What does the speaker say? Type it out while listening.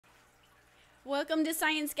Welcome to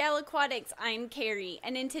ScienceGal Aquatics. I'm Carrie,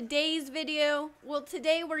 and in today's video,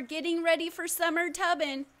 today we're getting ready for summer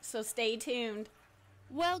tubbing, so stay tuned.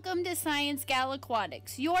 Welcome to ScienceGal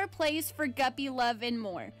Aquatics, your place for guppy love and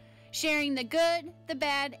more. Sharing the good, the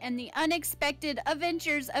bad, and the unexpected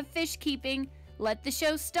adventures of fish keeping. Let the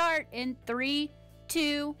show start in 3,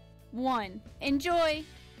 2, 1. Enjoy!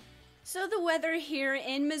 So the weather here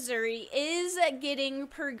in Missouri is getting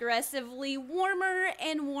progressively warmer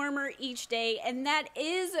and warmer each day, and that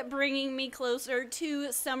is bringing me closer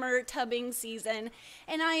to summer tubbing season,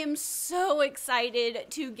 and I am so excited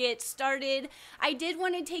to get started. I did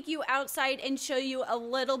want to take you outside and show you a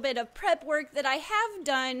little bit of prep work that I have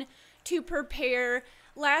done to prepare.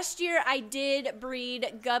 Last year I did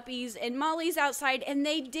breed guppies and mollies outside, and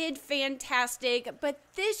they did fantastic, but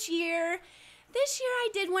this year I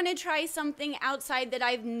did want to try something outside that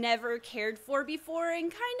I've never cared for before and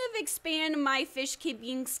kind of expand my fish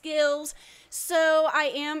keeping skills. So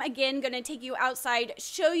I am again going to take you outside,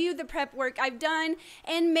 show you the prep work I've done,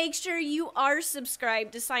 and make sure you are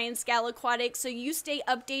subscribed to ScienceGal Aquatics so you stay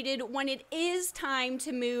updated when it is time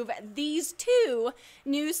to move these 2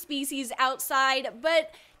 new species outside.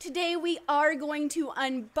 But today we are going to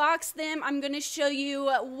unbox them. I'm going to show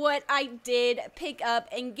you what I did pick up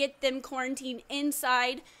and get them quarantined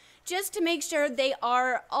inside just to make sure they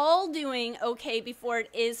are all doing okay before it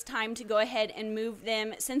is time to go ahead and move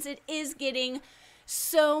them, since it is getting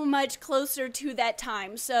so much closer to that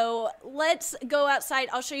time. So let's go outside.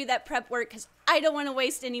 I'll show you that prep work because I don't want to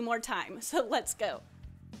waste any more time. So let's go.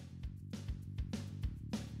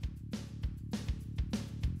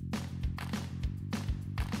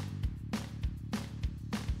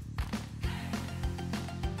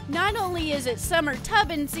 Not only is it summer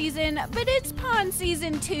tubbing season, but it's pond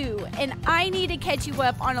season too, and I need to catch you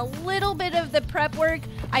up on a little bit of the prep work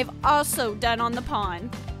I've also done on the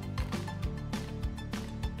pond.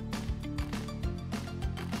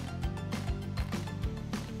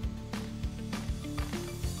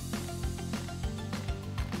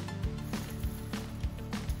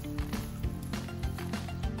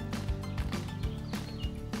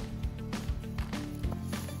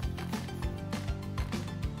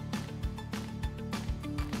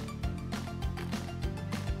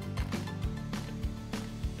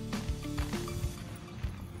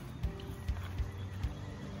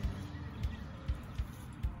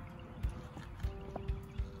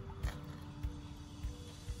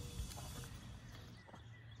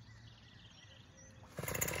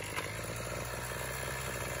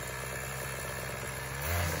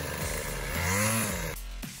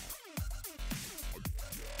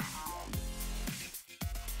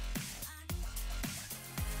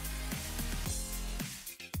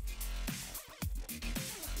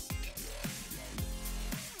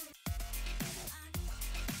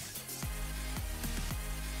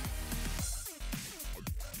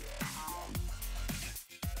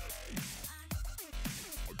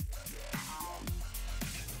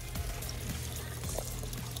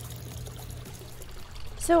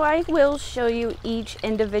 So I will show you each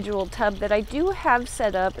individual tub that I do have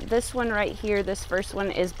set up. This one right here, this first one,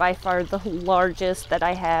 is by far the largest that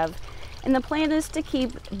I have. And the plan is to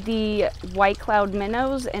keep the white cloud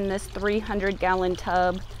minnows in this 300-gallon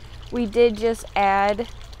tub. We did just add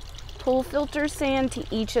pool filter sand to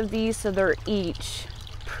each of these, so they're each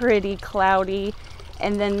pretty cloudy.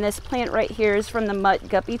 And then this plant right here is from the mutt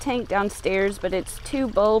guppy tank downstairs, but it's 2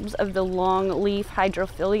 bulbs of the long leaf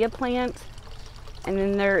hydrophilia plant. And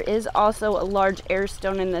then there is also a large air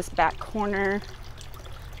stone in this back corner.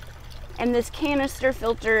 And this canister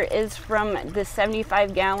filter is from the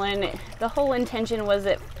 75-gallon. The whole intention was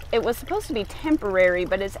it was supposed to be temporary,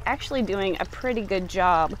 but it's actually doing a pretty good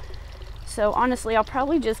job. So honestly, I'll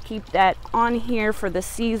probably just keep that on here for the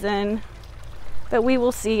season. But we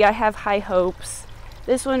will see. I have high hopes.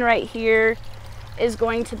 This one right here is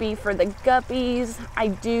going to be for the guppies. I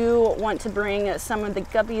do want to bring some of the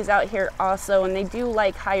guppies out here also, and they do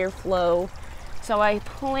like higher flow. So I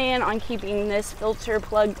plan on keeping this filter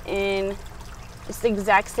plugged in. It's the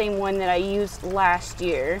exact same one that I used last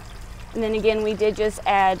year. And then again, we did just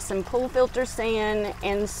add some pool filter sand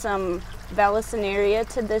and some vallisneria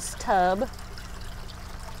to this tub.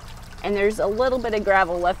 And there's a little bit of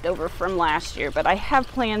gravel left over from last year, but I have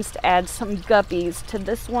plans to add some guppies to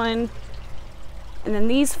this one. And then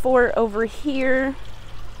these 4 over here,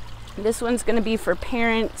 this one's going to be for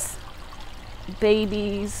parents,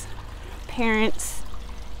 babies, parents,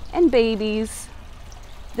 and babies.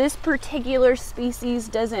 This particular species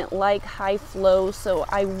doesn't like high flow, so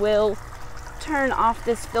I will turn off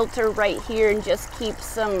this filter right here and just keep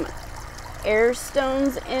some air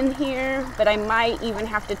stones in here, but I might even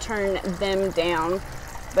have to turn them down.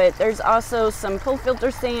 But there's also some pool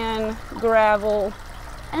filter sand, gravel,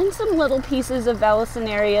 and some little pieces of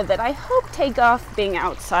vallisneria that I hope take off being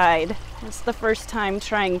outside. It's the first time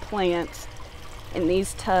trying plants in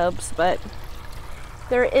these tubs, but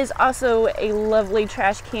there is also a lovely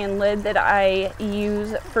trash can lid that I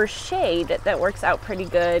use for shade that works out pretty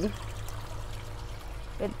good.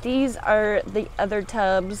 But these are the other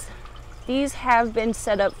tubs. These have been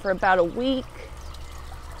set up for about a week,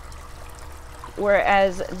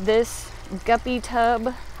 whereas this guppy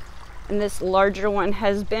tub and this larger one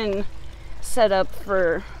has been set up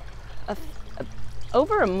for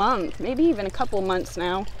over a month, maybe even a couple months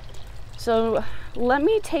now. So let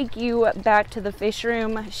me take you back to the fish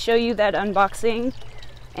room, show you that unboxing,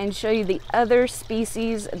 and show you the other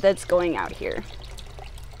species that's going out here.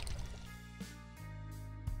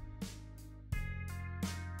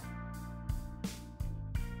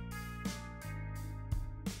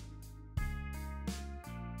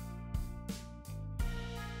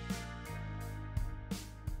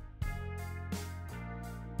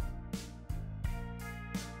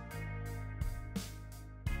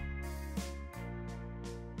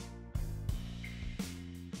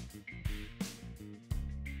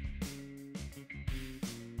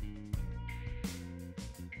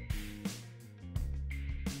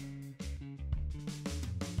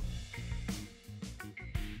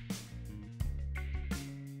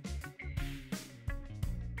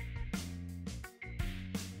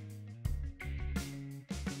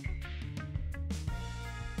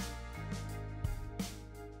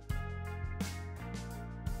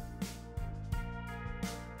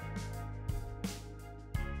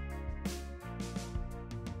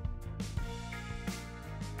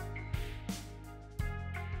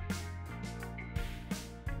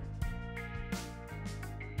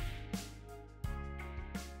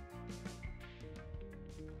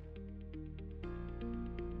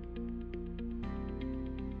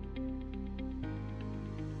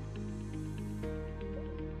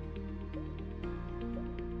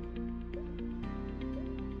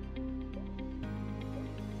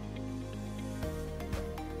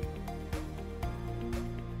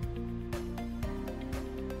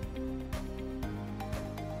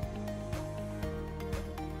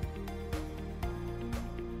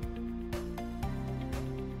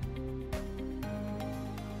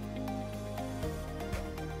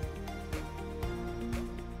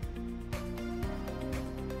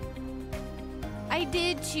 I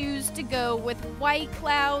did choose to go with white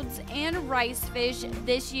clouds and rice fish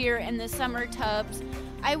this year in the summer tubs.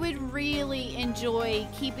 I would really enjoy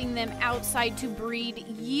keeping them outside to breed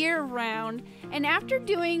year-round, and after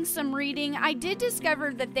doing some reading, I did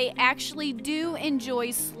discover that they actually do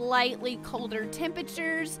enjoy slightly colder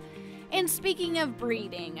temperatures. And speaking of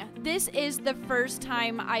breeding, this is the first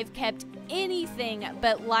time I've kept anything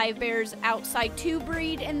but live bears outside to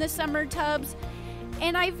breed in the summer tubs.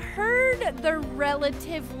 And I've heard they're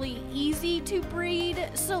relatively easy to breed,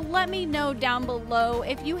 so let me know down below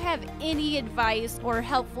if you have any advice or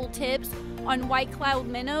helpful tips on white cloud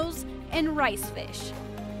minnows and rice fish.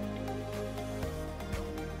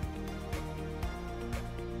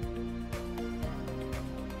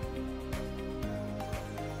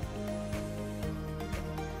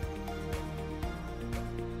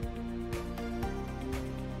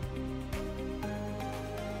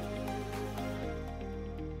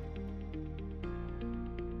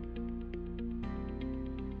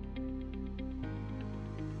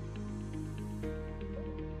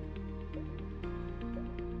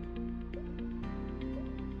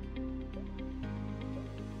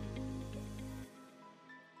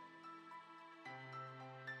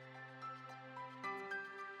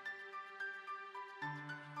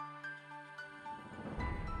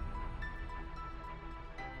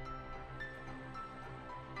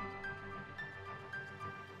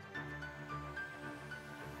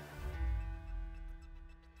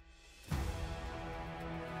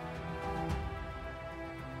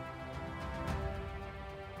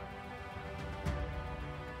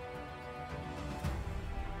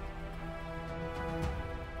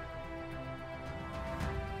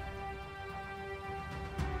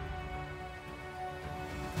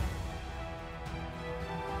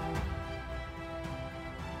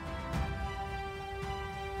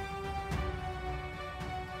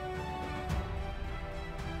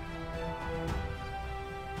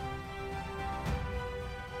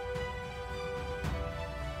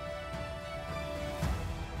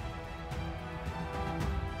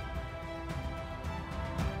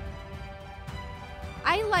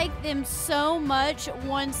 I liked them so much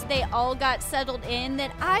once they all got settled in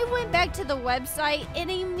that I went back to the website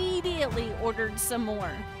and immediately ordered some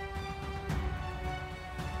more.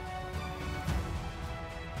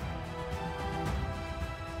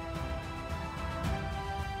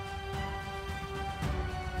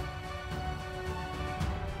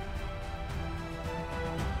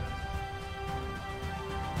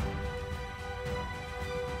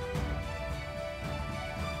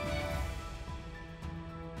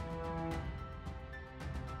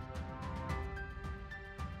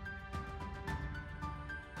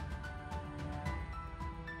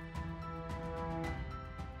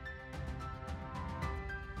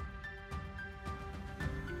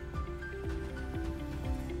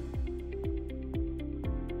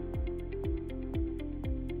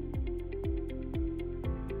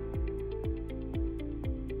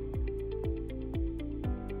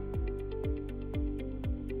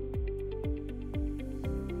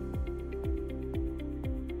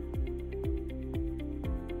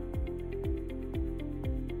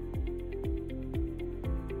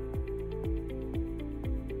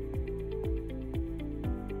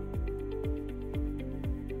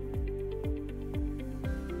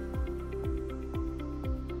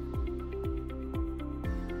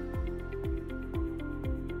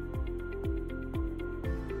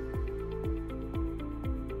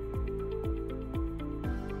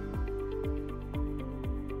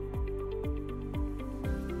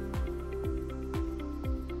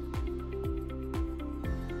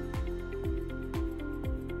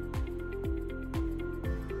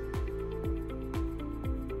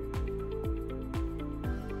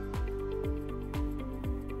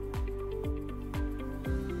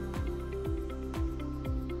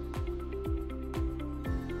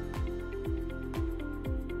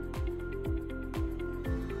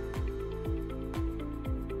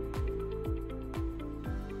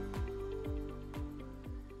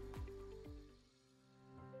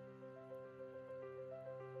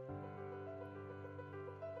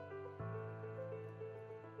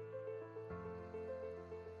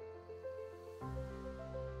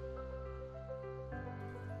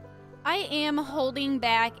 I am holding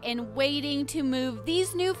back and waiting to move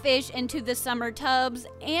these new fish into the summer tubs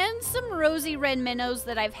and some rosy red minnows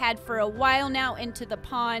that I've had for a while now into the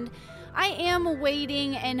pond. I am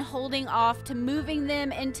waiting and holding off to moving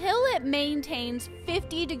them until it maintains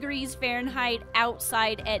 50 degrees Fahrenheit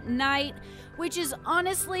outside at night, which is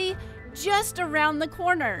honestly just around the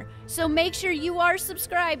corner. So make sure you are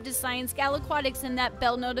subscribed to ScienceGal Aquatics and that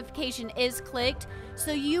bell notification is clicked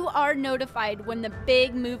so you are notified when the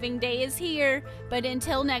big moving day is here. But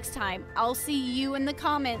until next time, I'll see you in the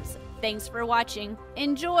comments. Thanks for watching.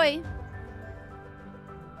 Enjoy!